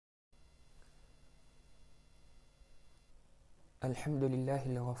الحمد لله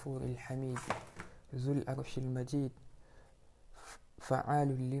الغفور الحميد ذو العرش المجيد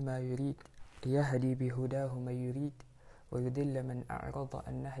فعال لما يريد يهدي بهداه من يريد ويذل من أعرض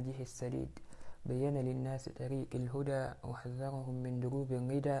عن نهجه السديد بين للناس طريق الهدى وحذرهم من دروب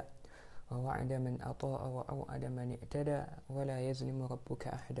الردى ووعد من أطاع وأوعد من اعتدى ولا يظلم ربك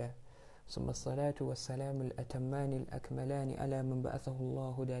أحدا ثم الصلاة والسلام الأتمان الأكملان على من بعثه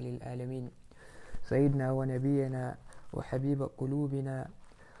الله هدى للعالمين سيدنا ونبينا وحبيب قلوبنا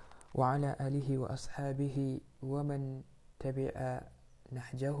وعلى آله وأصحابه ومن تبع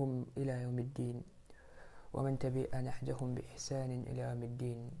نهجهم إلى يوم الدين ومن تبع نهجهم بإحسان إلى يوم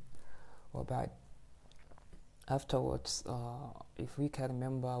الدين وبعد. Afterwards, if we can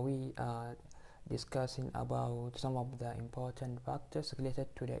remember, we are discussing about some of the important factors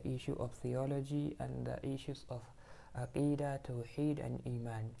related to the issue of theology and the issues of Aqidah, Tawheed and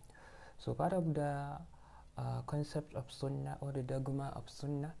Iman. So part of the concept of Sunnah or the dogma of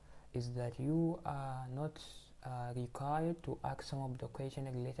Sunnah is that you are not required to ask some of the questions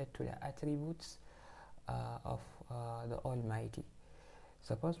related to the attributes of the Almighty.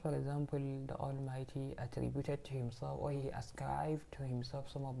 Suppose, for example, the Almighty attributed to himself or he ascribed to himself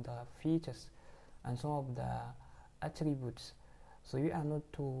some of the features and some of the attributes. So you are not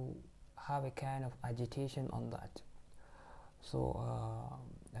to have a kind of agitation on that. So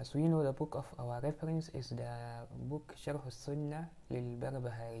as we know, the book of our reference is the book Sharh al-Sunnah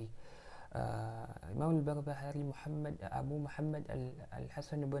lil-Barbahari. Imam al-Barbahari Abu Muhammad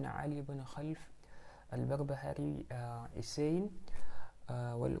al-Hasan ibn Ali ibn Khalf al-Barbahari is saying,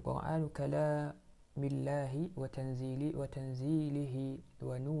 وَالْقُرْآنُ كَلَامِ اللَّهِ وَتَنزِيلِهِ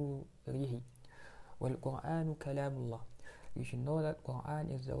وَنُورِهِ. وَالْقُرْآنُ كَلَامُ اللَّهِ. You should know that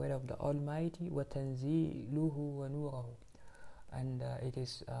Quran is the word of the Almighty, وَتَنزِيلُهُ وَنُورَهُ, and it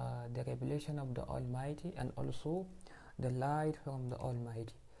is the revelation of the Almighty and also the light from the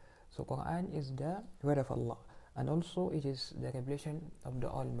Almighty. So Quran is the word of Allah and also it is the revelation of the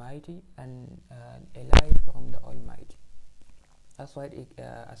Almighty and a light from the Almighty. That's why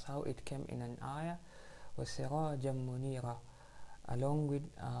as how it came in an ayah, وَسِرَاجًا مُنِيرًا, along with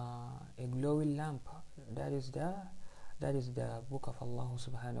a glowing lamp. That is the book of Allah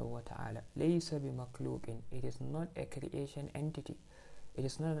subhanahu wa ta'ala. لَيْسَ بِمَخْلُوقٍ. It is not a creation entity. It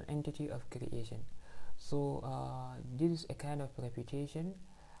is not an entity of creation. So this is a kind of refutation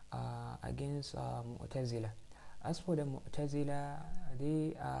against Mu'tazila. As for the Mu'tazila,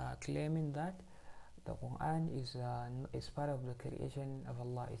 they are claiming that the Quran is part of the creation of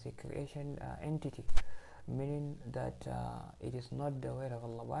Allah. It's a creation entity, meaning that it is not the word of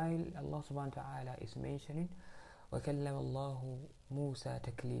Allah. While Allah subhanahu wa ta'ala is mentioning وَكَلَّمَ اللَّهُ مُوسَى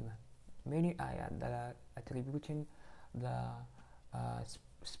تَكْلِيمًا, many ayat that are attributing the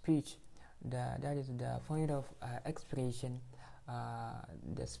speech, that is the point of expression,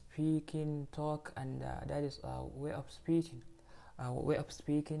 the speaking, talk, and that is way of speaking,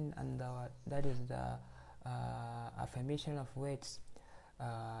 and that is the affirmation of words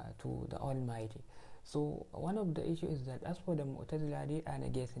to the Almighty. So one of the issues is that as for the Mu'tazila, they are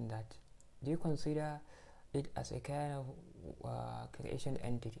negating that. They consider it as a kind of creation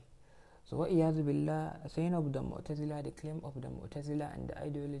entity. So وَإِيَاذُ بِاللَّهِ, saying of the Mu'tazila, the claim of the Mu'tazila and the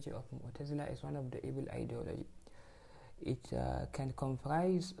ideology of Mu'tazila is one of the evil ideology. It can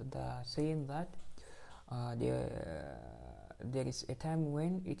comprise the saying that there is a time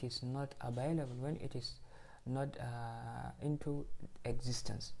when it is not available, when it is not into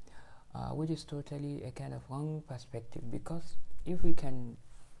existence, which is totally a kind of wrong perspective, because if we can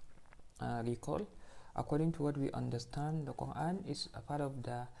recall, according to what we understand, the Quran is a part of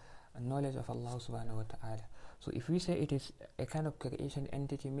the knowledge of Allah subhanahu wa ta'ala. So if we say it is a kind of creation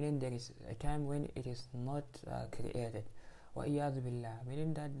entity, meaning there is a time when it is not created, وَإِيَاذُ بِاللَّهِ,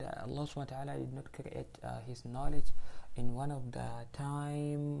 meaning that Allah subhanahu wa ta'ala did not create his knowledge in one of the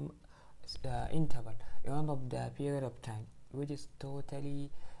time interval, in one of the period of time, which is totally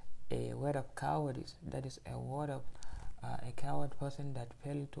a word of cowardice. That is a word of a coward person that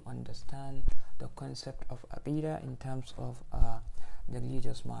failed to understand the concept of Aqidah in terms of the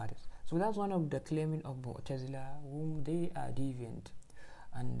religious matters. So that's one of the claiming of Mu'tazila, whom they are deviant,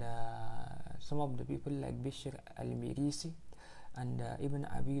 and some of the people like Bishr al-Mirisi and Ibn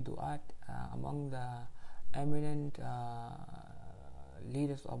Abi Du'at, among the eminent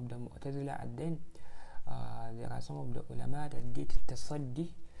leaders of the Mu'tazila at then. There are some of the ulama that did tasaddi,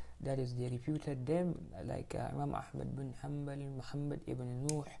 that is, they refuted them, like Imam Ahmad bin Hanbal, Muhammad ibn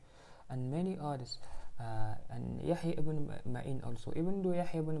Nuh, and many others, and Yahya ibn Ma'in also. Even though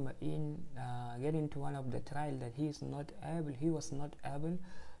Yahya ibn Ma'in get into one of the trial that he was not able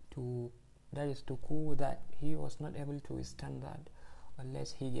to that is to coup, that he was not able to withstand that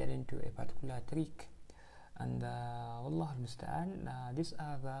unless he get into a particular trick. And Wallah al-Musta'an, these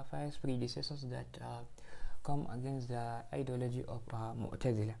are the five predecessors that come against the ideology of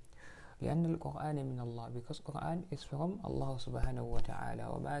Mu'tazila. لأن القرآن من الله, because Quran is from Allah subhanahu wa ta'ala.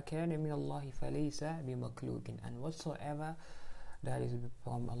 وما كان من الله فليس بمخلوق, and whatsoever that is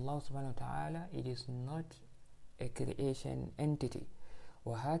from Allah subhanahu wa ta'ala, it is not a creation entity.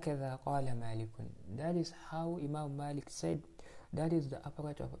 وهكذا قال مالك, that is how Imam Malik said. That is the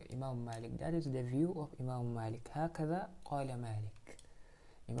approach of Imam Malik, that is the view of Imam Malik. هكذا قال مالك,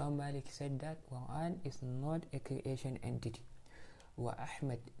 Imam Malik said that Quran is not a creation entity.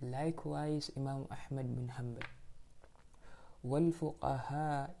 وأحمد, likewise Imam Ahmad bin Hanbal.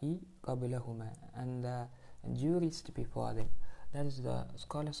 والفقهاء قبلهما, and the jurists before them, that is the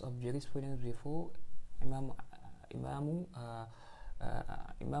scholars of jurisprudence before Imam Ahmad,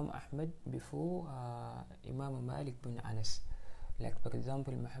 before Imam Malik bin Anas, like for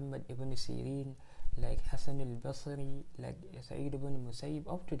example Muhammad ibn Sirin, like Hassan al-Basri, like Sa'id ibn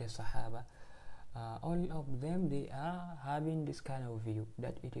Musayyib, up to the Sahaba. All of them, they are having this kind of view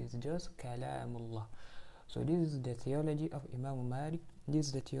that it is just Kalamullah. So this is the theology of Imam Malik, this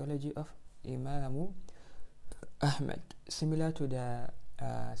is the theology of Imam Ahmad, similar to the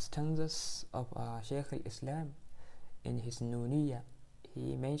stanzas of Shaykh al-Islam in his Nuniyya.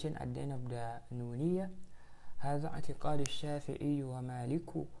 He mentioned at the end of the Nuniyya, هذا اعتقاد الشافعي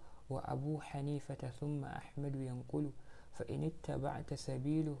ومالك وأبو حنيفة ثم أحمد ينقل فإن اتبعت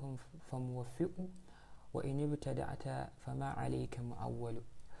سبيلهم فموفق وإن ابتدعت فما عليك مؤول.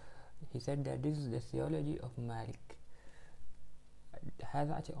 He said that this is the theology of Malik.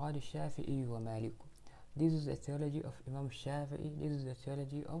 هذا اعتقاد الشافعي ومالك, this is the theology of Imam Shafi'i, this is the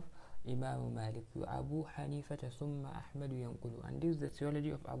theology of Imam Malik. وأبو حنيفة ثم أحمد ينقل, and this is the theology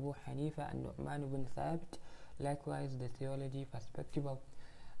of Abu Hanifa and Nu'man ibn Thabit, likewise the theology perspective of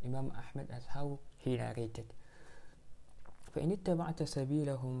Imam Ahmad as how he narrated. فإن اتبعت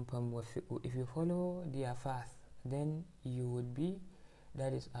سبيلهم فموفق, if you follow their path, then you would be,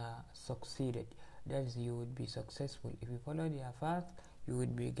 that is succeeded, that is you would be successful. If you follow their path, you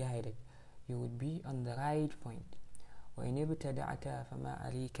would be guided, you would be on the right point. وإن ابتدعت فما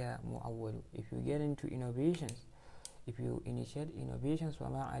عليك معول, if you get into innovations, if you initiate innovations,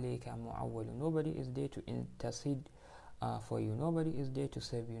 فما عليك معول, nobody is there to intercede for you, nobody is there to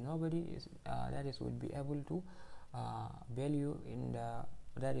save you, nobody is that is would be able to bail you in the,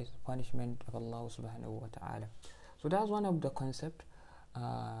 that is punishment of Allah subhanahu wa ta'ala. So that's one of the concept.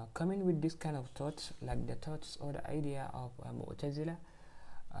 Coming with this kind of thoughts, like the thoughts or the idea of Mu'tazila,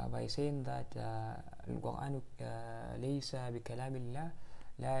 by saying that القرآن ليس بكلام الله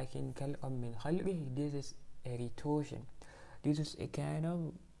لكن كلام من خلقه, this is a retortion, this is a kind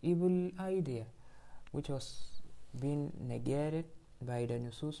of evil idea which was being negated by the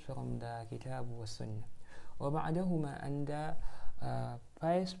nusus from the Kitab wa Sunnah. وبعدهما, and the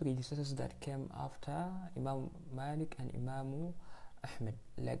pious predecessors that came after Imam Malik and Imam Ahmad,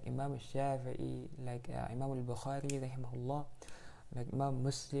 like Imam Shafi'i, like Imam al-Bukhari rahimahullah, like Imam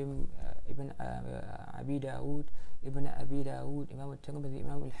Muslim, Ibn Abi Dawood, Imam al-Tirmidhi,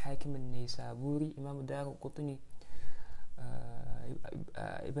 Imam al-Hakim al-Naysaburi, Imam Daraqutni,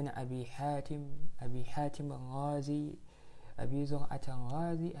 Ibn Abi Hatim al-Ghazi, Abi Zur'at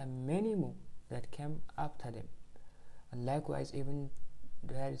al-Ghazi, and many more that came after them. And likewise, even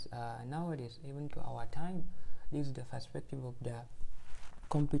there is nowadays, even to our time, this is the perspective of the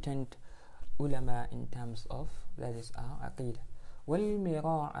competent ulama in terms of, that is aqidah.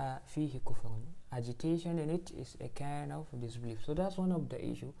 وَالْمِرَاعَ فِيهِ كُفْرٌ, agitation in it is a kind of disbelief. So that's one of the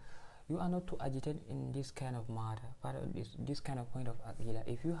issue. You are not to agitate in this kind of matter, but this kind of point of aqidah.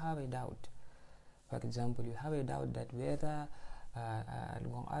 If you have a doubt, for example, you have a doubt that whether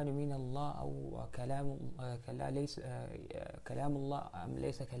القرآن من الله أو كلام الله أم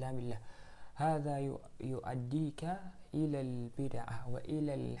ليس كلام الله, هذا يؤديك إلى البدعة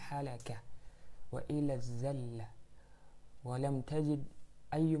وإلى الحلكة وإلى الزلة, ولم تجد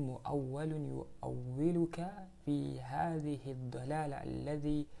أي مؤول يؤولك في هذه الضلالة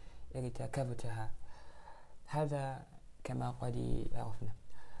الذي ارتكبتها. هذا كما قد عرفنا.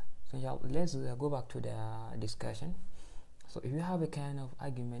 So let's go back to the discussion. So if you have a kind of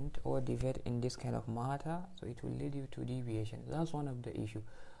argument or debate in this kind of matter, so it will lead you to deviation. That's one of the issue.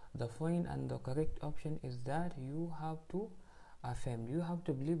 The point and the correct option is that you have to affirm, you have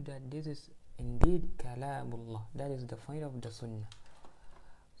to believe that this is indeed Kalamullah. That is the point of the Sunnah.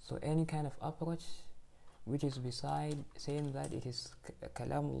 So any kind of approach which is beside saying that it is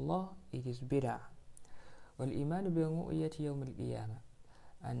Kalamullah, it is bid'ah. وَالْإِيمَانُ بِرُؤْيَةِ يَوْمِ الْقِيَامَةِ,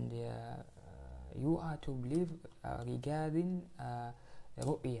 and you are to believe regarding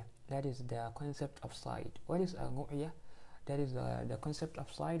ru'ya, that is the concept of sight. What is ru'ya? That is the concept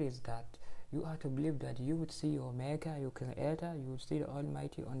of sight is that you are to believe that you would see your Maker, your Creator, you would see the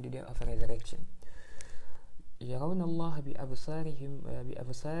Almighty on the day of resurrection. يرون الله بأبصار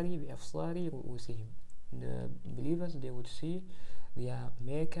رؤوسهم. The believers, they would see their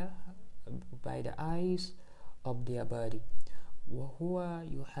Maker by the eyes of their body. وهو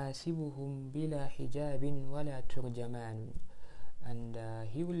يحاسبهم بلا حجاب ولا ترجمان. And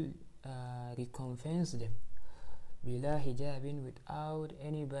he will recompense them بلا حجاب, without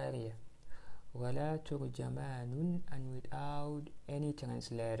any barrier, ولا ترجمان, and without any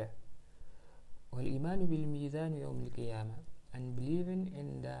translator. والإيمان بالميزان يوم القيامة, and believing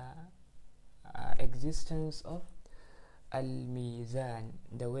in the existence of al-mizan,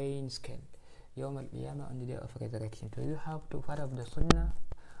 the weighing scale, يوم القيامة, on the day of resurrection. So you have to, part of the sunnah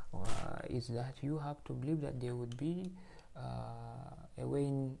is that you have to believe that there would be a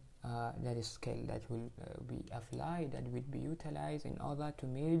weighing that is scale that will be applied, that will be utilized in order to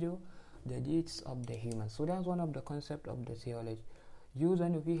measure the deeds of the humans. So that's one of the concepts of the theology.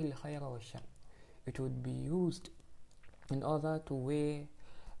 يوزن فيه الخير والشر. It would be used in order to weigh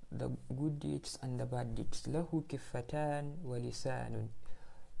the good deeds and the bad deeds. له كفتان ولسان.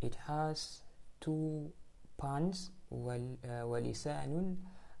 It has two pans, ولسان,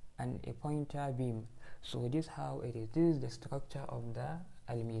 and a pointer beam. So this is how it is. This is the structure of the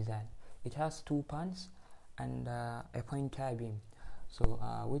al-mizan. It has two pans and a pointer beam. So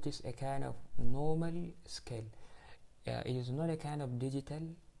which is a kind of normal scale. It is not a kind of digital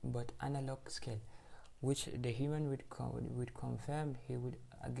but analog scale, which the human would confirm. He would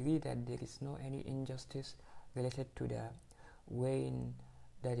agree that there is no any injustice related to the weighing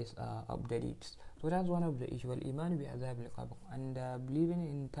that is of the deeds. So that's one of the issues. Iman bi azab al-qabr, and believing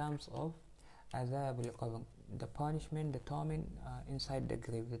in terms of azab al-qabr, the punishment, the torment inside the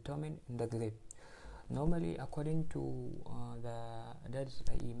grave, the torment in the grave. Normally, according to that's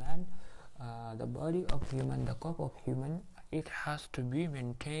Iman, the body of human, the cup of human, it has to be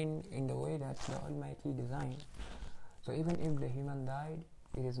maintained in the way that the Almighty designed. So even if the human died,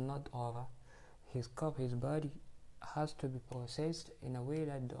 it is not over. His cup, his body has to be processed in a way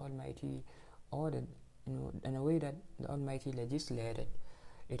that the Almighty ordered, in a way that the Almighty legislated.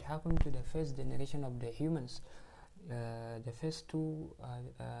 It happened to the first generation of the humans, the first two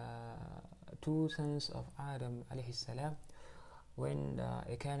sons of Adam alayhi salam. When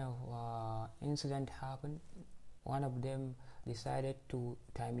a kind of incident happened, one of them decided to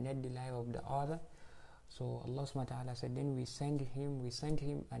terminate the life of the other. So Allah subhanahu wa ta'ala said, then we sent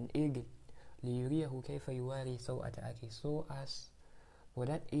him an eagle, لِيُرِيَهُ كَيْفَ يُوَارِي سَوْءَةَ أَخِيهِ, so as for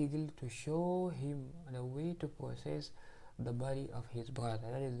that eagle to show him the way to process the body of his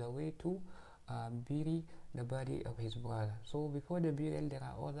brother. That is the way to bury the body of his brother. So before the burial, there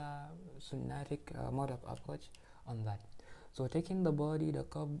are other sunnatic mode of approach on that. So taking the body, the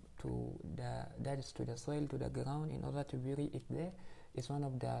cup, to the soil, to the ground, in order to bury it there, is one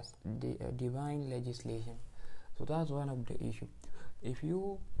of the divine legislation. So that's one of the issue. If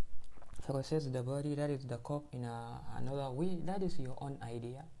you process the body, that is the cup, in another way, that is your own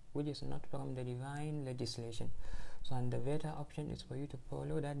idea, which is not from the divine legislation. So, and the better option is for you to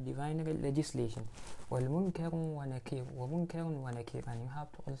follow that divine legislation. وَالْمُنْكَرُ وَنَكِيرُ وَمُنْكَرٌ وَنَكِيرٌ, and you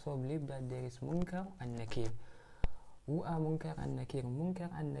have to also believe that there is munkar and nakir. Who are munkar and nakir? Munkar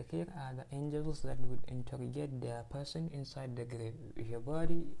and nakir are the angels that would interrogate the person inside the grave. If your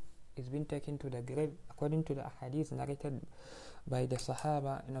body is being taken to the grave, according to the hadith narrated by the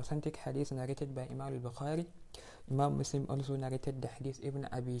Sahaba, an authentic hadith narrated by Imam al-Bukhari, Imam Muslim also narrated the hadith, Ibn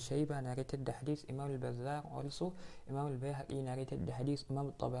Abi Shayba narrated the hadith, Imam al-Bazzar also, Imam al-Bayhaqi narrated the hadith,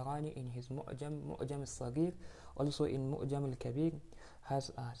 Imam al-Tabarani in his Mu'jam al-Saghir, also in Mu'jam al-Kabir,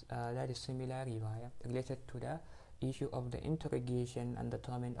 has that is similar riwayah related to the issue of the interrogation and the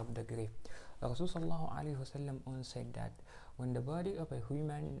torment of the grave. Rasul sallallahu alaihi wasallam once said that when the body of a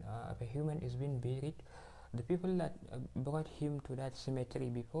human is being buried, the people that brought him to that cemetery,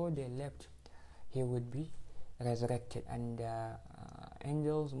 before they left, he would be resurrected, and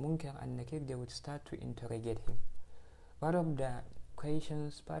angels Munkar and Nakir, they would start to interrogate him. Part of the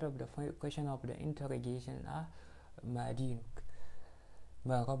question of the interrogation are ما دينك,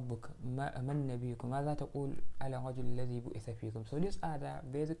 ما ربك, من نبيك, ماذا تقول على رجل الذي بؤث فيكم. So these are the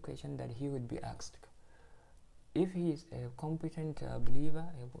basic questions that he would be asked. If he is a competent believer,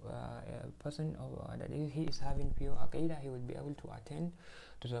 a person that he is having pure aqidah, he would be able to attend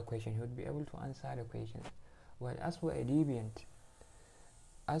to the question, he would be able to answer the question. Well, as for a deviant,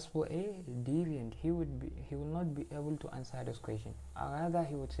 As for a deviant, he will not be able to answer this question. Or rather,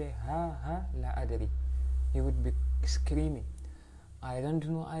 he would say, ha la adri. He would be screaming, I don't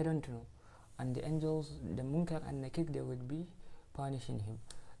know, I don't know. And the angels, the Munkar and Nakir, they would be punishing him.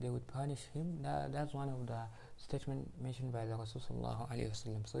 They would punish him. That's one of the statements mentioned by the Rasulullah sallallahu alaihi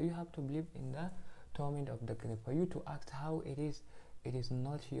wasallam. So you have to believe in the torment of the grave. For you to act how it is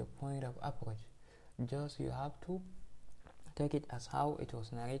not your point of approach. Just you have to take it as how it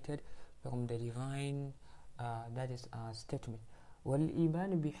was narrated from the divine statement.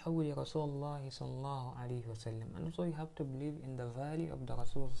 وَالْإِيمَانُ بِحَوْلِ رَسُولِ اللَّهِ صَلَّى اللَّهُ عَلَيْهِ وَسَلَّمَ. And also you have to believe in the value of the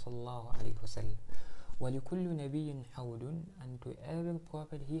Rasul صلى الله عليه وسلم. وَلِكُلُّ نَبِيٍّ حَوْلٌ. And to every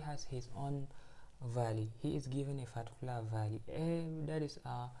prophet he has his own value. He is given a particular value.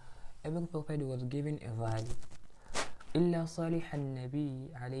 Every prophet was given a value. إِلَّا صَالِحَ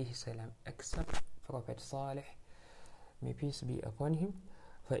النَّبِيِّ عَلَيْهِ السَّلَامِ. Except Prophet Salih, may peace be upon him.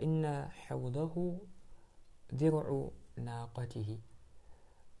 فَإِنَّ حَوْضَهُ ذِرْعُ ناقته.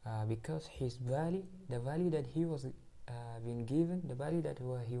 Because his value, the value that he was being given, the value that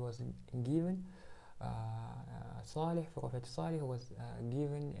he was given, Prophet Salih was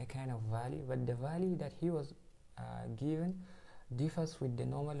given a kind of value, but the value that he was given differs with the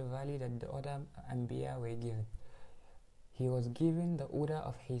normal value that the other Anbiya were given. He was given the order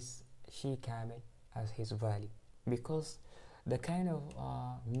of his she-camel as his value, because the kind of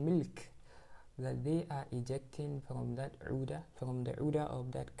milk that they are ejecting from that uda, from the uda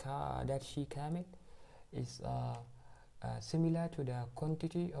of that she-camel, is similar to the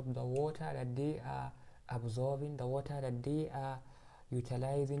quantity of the water that they are absorbing, the water that they are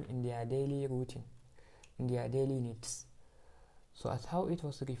utilizing in their daily routine, in their daily needs. So as how it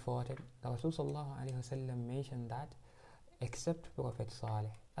was reported, Rasulullah mentioned that except Prophet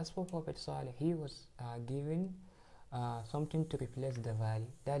Salih. As for Prophet Salih, he was given something to replace the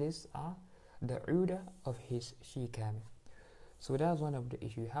value, that is the uda of his she-camel. So that's one of the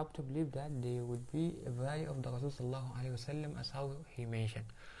issues. You have to believe that there would be a value of the Rasulullah as how he mentioned.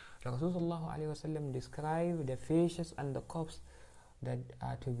 The Rasulullah described the fishes and the cups that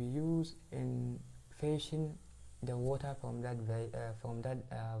are to be used in fetching the water from that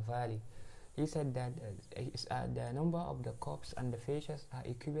valley. He said that the number of the cups and the fishes are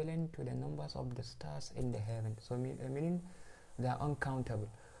equivalent to the numbers of the stars in the heaven. So meaning they are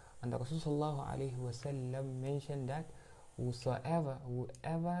uncountable. And the Rasulullah mentioned that whoever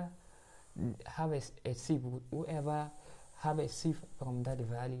have a sip, whoever have a sip from that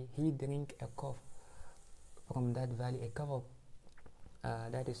valley, he drink a cup from that valley, a cup of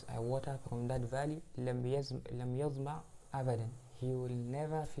that is a water from that valley, lam yazma abadan. He will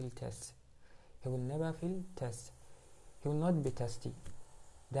never feel thirsty. He will never feel thirsty. He will not be thirsty.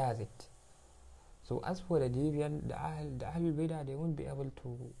 That's it. So as for the deviant, the Ahlul Bidah, they won't be able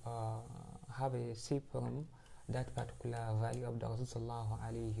to have a sip from that particular value of the Rasulullah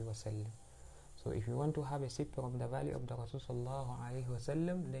alayhi wasallam. So if you want to have a sip from the value of the Rasulullah alayhi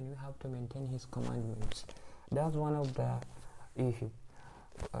wasallam, then you have to maintain his commandments. That's one of the issues.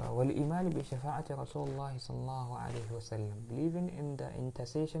 والإيمان بشفاعة رسول الله صلى الله عليه وسلم. Believing in the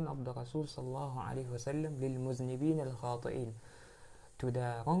intercession of the Rasul صلى الله عليه وسلم للمذنبين الخاطئين, to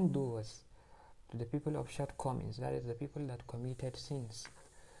the wrongdoers, to the people of shortcomings, that is the people that committed sins.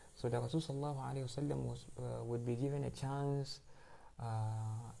 So the Rasul صلى الله عليه وسلم would be given a chance,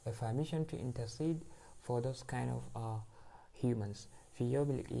 a permission to intercede for those kind of humans في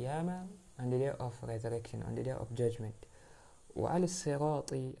يوم القيامة, on the day of resurrection, on the day of judgment. وعلى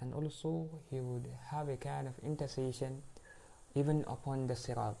الصراط, and also he would have a kind of intercession even upon the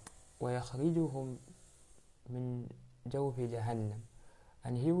sirat. ويخرجهم من جوف جهنم,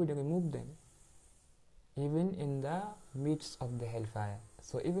 and he would remove them even in the midst of the hellfire.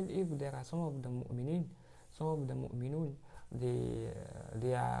 So even if there are some of the mu'minun,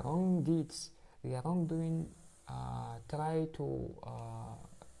 their wrong deeds, their wrongdoing try to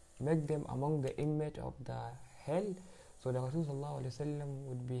make them among the inmates of the hell, so the Rasulullah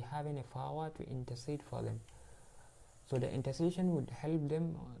would be having a power to intercede for them. So the intercession would help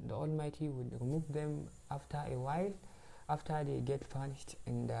them. The Almighty would remove them after a while, after they get punished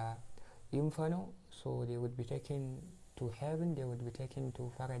in the inferno. So they would be taken to heaven, they would be taken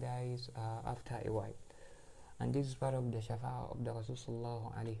to paradise after a while. And this is part of the shafa'a of the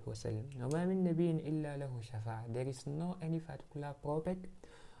Rasulullah alayhi wasallam. وَمَا مِن نَبِيٍّ إِلَّا لَهُ شَفَاعَةٌ. There is no any particular prophet,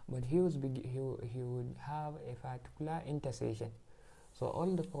 but he would have a particular intercession. So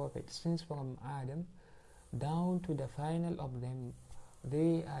all the prophets, since from Adam down to the final of them,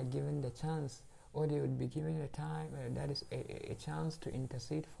 they are given the chance, or they would be given a time, that is a chance to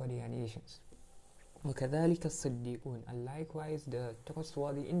intercede for their nations. وكذلك الصديقون, and likewise the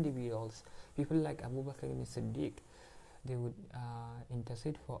trustworthy individuals, people like Abu Bakr as-Siddiq, they would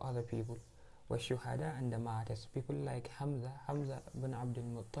intercede for other people. والشهداء and the martyrs, people like Hamza bin Abdul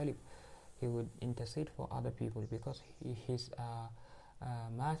Muttalib, he would intercede for other people because his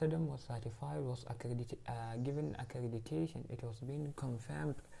martyrdom was certified, was given accreditation. It was being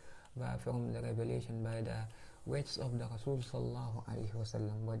confirmed from the revelation by the words of the Rasul sallallahu alaihi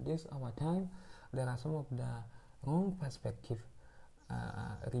wasallam. But this our time, there are some of the wrong perspective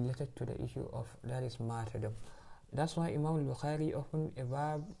related to the issue of that is martyrdom. That's why Imam al-Bukhari often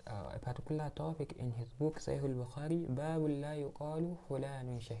evolved a particular topic in his book Sahih al-Bukhari, Babul la yuqalu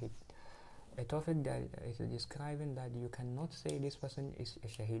fulanun shahid, a topic that is describing that you cannot say this person is a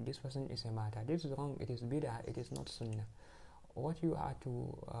shaheed, this person is a martyr. This is wrong, it is bid'ah, it is not sunnah. What you are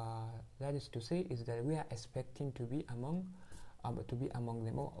to that is to say is that we are expecting to be among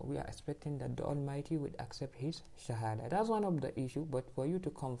them, or we are expecting that the Almighty would accept his shahada. That's one of the issue. But for you to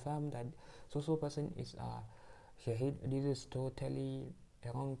confirm that so person is a shaheed, this is totally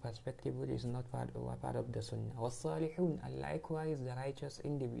a wrong perspective, which is not part of the sunnah. Was-salihun, and likewise the righteous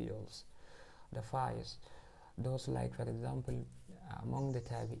individuals, the pious, those like for example among the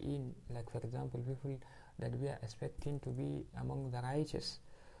tabi'in, like for example people that we are expecting to be among the righteous.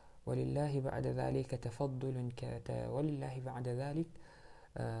 ولله بعد ذلك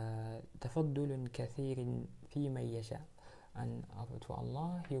تفضل كثير في من يشاء, and to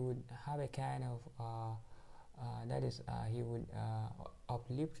Allah he would have a kind of he would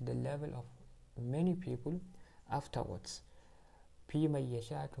uplift the level of many people afterwards, في من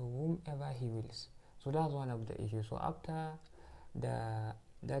يشاء, to whomever he wills. So that's one of the issues. So after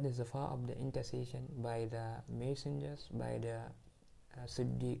that is the part of the intercession by the messengers, by the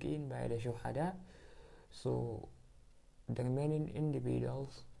Siddiqeen, by the Shuhada. So the remaining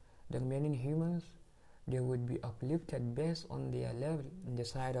individuals, the remaining humans, they would be uplifted based on their level in the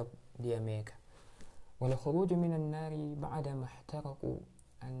side of their Maker. وَالْخُرُوجُ مِنَ النَّارِ بَعْدَ مَا احْتَرَقُوا,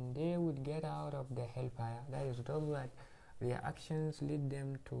 and they would get out of the hellfire. That is, those that their actions lead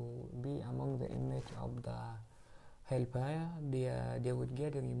them to be among the image of the hellfire, they would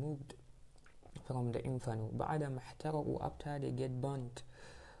get removed from the inferno. بعد ما احترقوا, after they get burnt.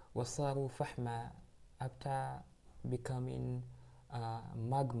 وصاروا فحما, after becoming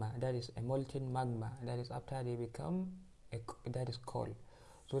magma, that is a molten magma, that is after they become that is coal.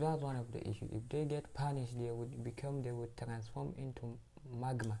 So that's one of the issues. If they get punished, they would transform into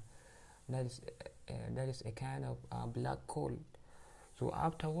magma. That is a kind of black coal. So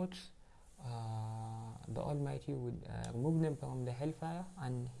afterwards, the Almighty would remove them from the hellfire,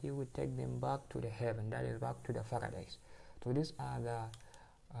 and he would take them back to the heaven, that is back to the paradise. So these are the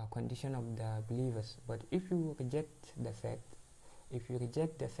condition of the believers. But if you reject the faith,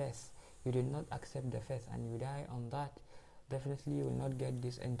 you did not accept the faith, and you die on that, definitely you will not get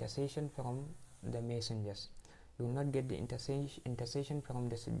this intercession from the messengers. You will not get the intercession from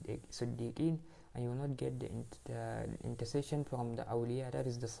the Siddiqeen, and you will not get the intercession from the awliya, that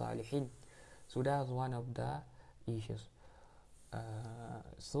is the Salihin. So that's one of the issues.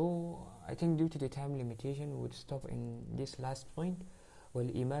 So I think due to the time limitation, we would stop in this last point.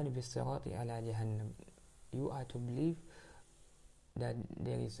 وَالْإِيمَانُ بِالصِّرَاطِ عَلَى جَهَنَّمٍ, you are to believe that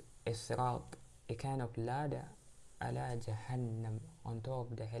there is a sirat, a kind of ladder, ala jahannam, on top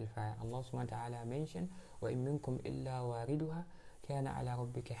of the hellfire. Allah subhanahu wa ta'ala mentioned, وَإِن مِّنكُمْ إِلَّا وَارِدُهَا كَانَ عَلَى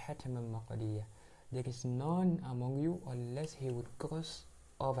رَبِّكَ حَتْمًا مَقْضِيًّا, there is none among you unless he would cross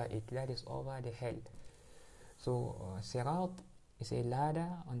over it, that is over the hell. So sirat is a ladder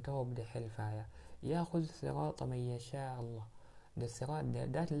on top of the hellfire. يَأْخُذْ صِرَاطَ مَن يَشَاءُ اللَّهُ, the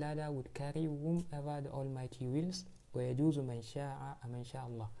sirat, that ladder would carry whomever the Almighty wills. وَيَجُوزُ مَن شَاءَ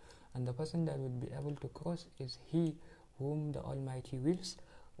اللَّهُ, and the person that would be able to cross is he whom the Almighty wills.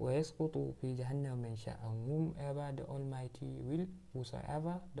 وَيَسْقُطُ فِي جَهَنَّمَ مَن شَاءَ, and whomever the Almighty will,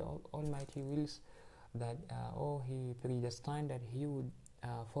 whosoever the Almighty wills that he predestined that he would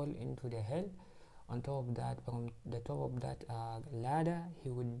fall into the hell. On top of that, from the top of that ladder, he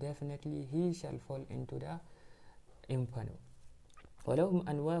shall fall into the inferno. وَلَهُمْ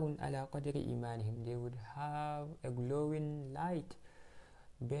أَنْوَارٌ عَلَى قَدْرِ إِيمَانِهِمْ, they would have a glowing light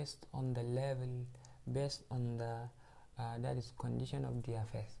based on the level, based on the that is condition of their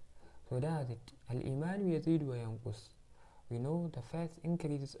faith. So that's it. Al-Iman yazid wa yanqus. We know the faith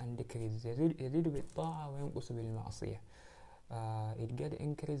increases and decreases. يزيد بالطاعة وينقص بالمعصية. It gets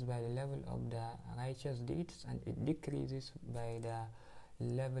increased by the level of the righteous deeds, and it decreases by the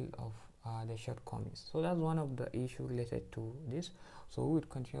level of the shortcomings. So that's one of the issues related to this. So we will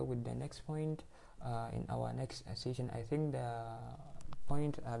continue with the next point in our next session. I think the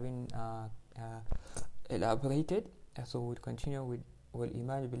point have been elaborated. So we'll continue with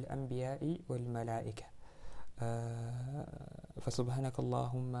والإيمان بالأنبياء والملائكة. فسبحانك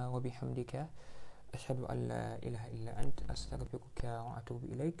اللهم وبحمدك أشهد أن لا إله إلا أنت أستغفرك وأتوب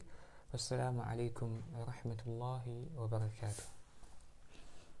إليك. والسلام عليكم ورحمة الله وبركاته.